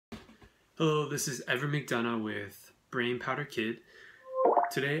Hello, this is Evan McDonough with Brain Powder Kid.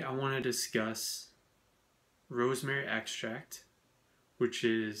 Today I want to discuss rosemary extract, which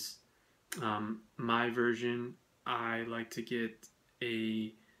is my version. I like to get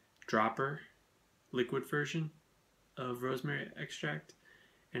a dropper liquid version of rosemary extract,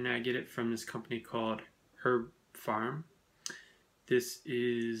 and I get it from this company called Herb Farm. This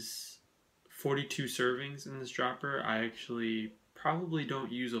is 42 servings in this dropper. I actually probably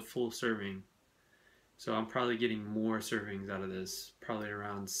don't use a full serving, so I'm probably getting more servings out of this, probably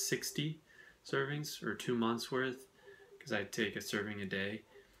around 60 servings or 2 months worth, because I take a serving a day.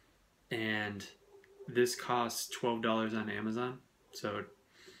 And this costs $12 on Amazon, so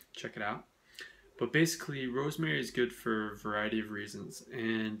check it out. But basically, rosemary is good for a variety of reasons,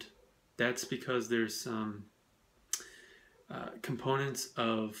 and that's because there's some components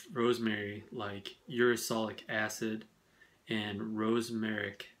of rosemary like uracilic acid and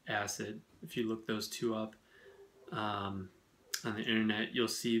rosmaric acid. If you look those two up on the internet, you'll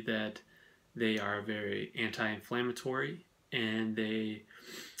see that they are very anti-inflammatory, and they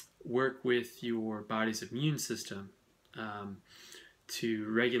work with your body's immune system to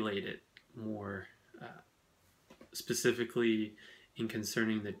regulate it more, specifically in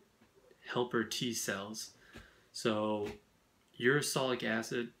concerning the helper T cells. So uracilic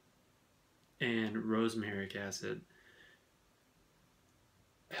acid and rosmaric acid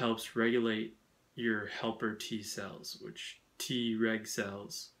helps regulate your helper T cells, which T-reg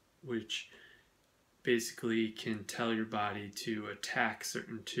cells, which basically can tell your body to attack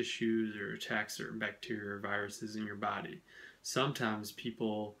certain tissues or attack certain bacteria or viruses in your body. Sometimes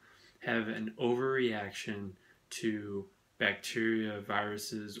people have an overreaction to bacteria,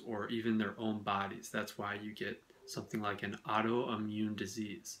 viruses, or even their own bodies. That's why you get something like an autoimmune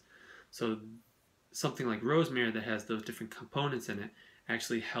disease. So something like rosemary that has those different components in it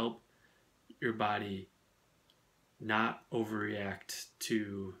actually help your body not overreact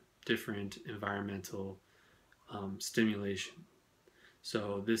to different environmental stimulation.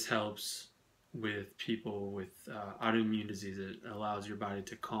 So this helps with people with autoimmune disease. It allows your body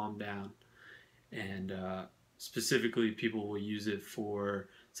to calm down, and specifically people will use it for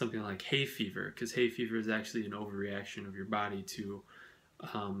something like hay fever, because hay fever is actually an overreaction of your body to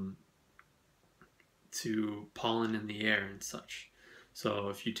pollen in the air and such. So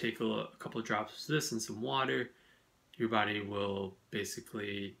if you take a couple of drops of this and some water, your body will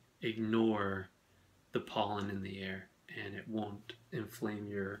basically ignore the pollen in the air, and it won't inflame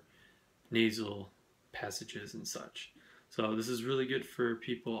your nasal passages and such. So this is really good for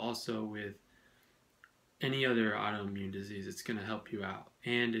people also with any other autoimmune disease. It's going to help you out,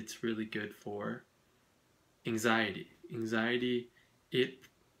 and it's really good for anxiety.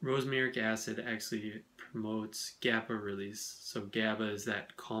 Rosmaric acid actually promotes GABA release. So GABA is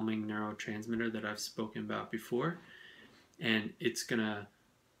that calming neurotransmitter that I've spoken about before, and it's going to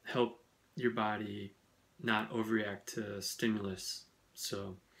help your body not overreact to stimulus.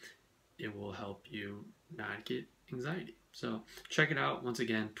 So it will help you not get anxiety. So check it out. Once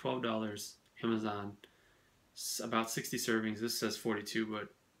again, $12, Amazon, about 60 servings. This says 42, but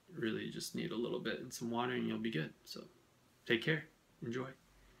really you just need a little bit and some water and you'll be good. So take care. Enjoy.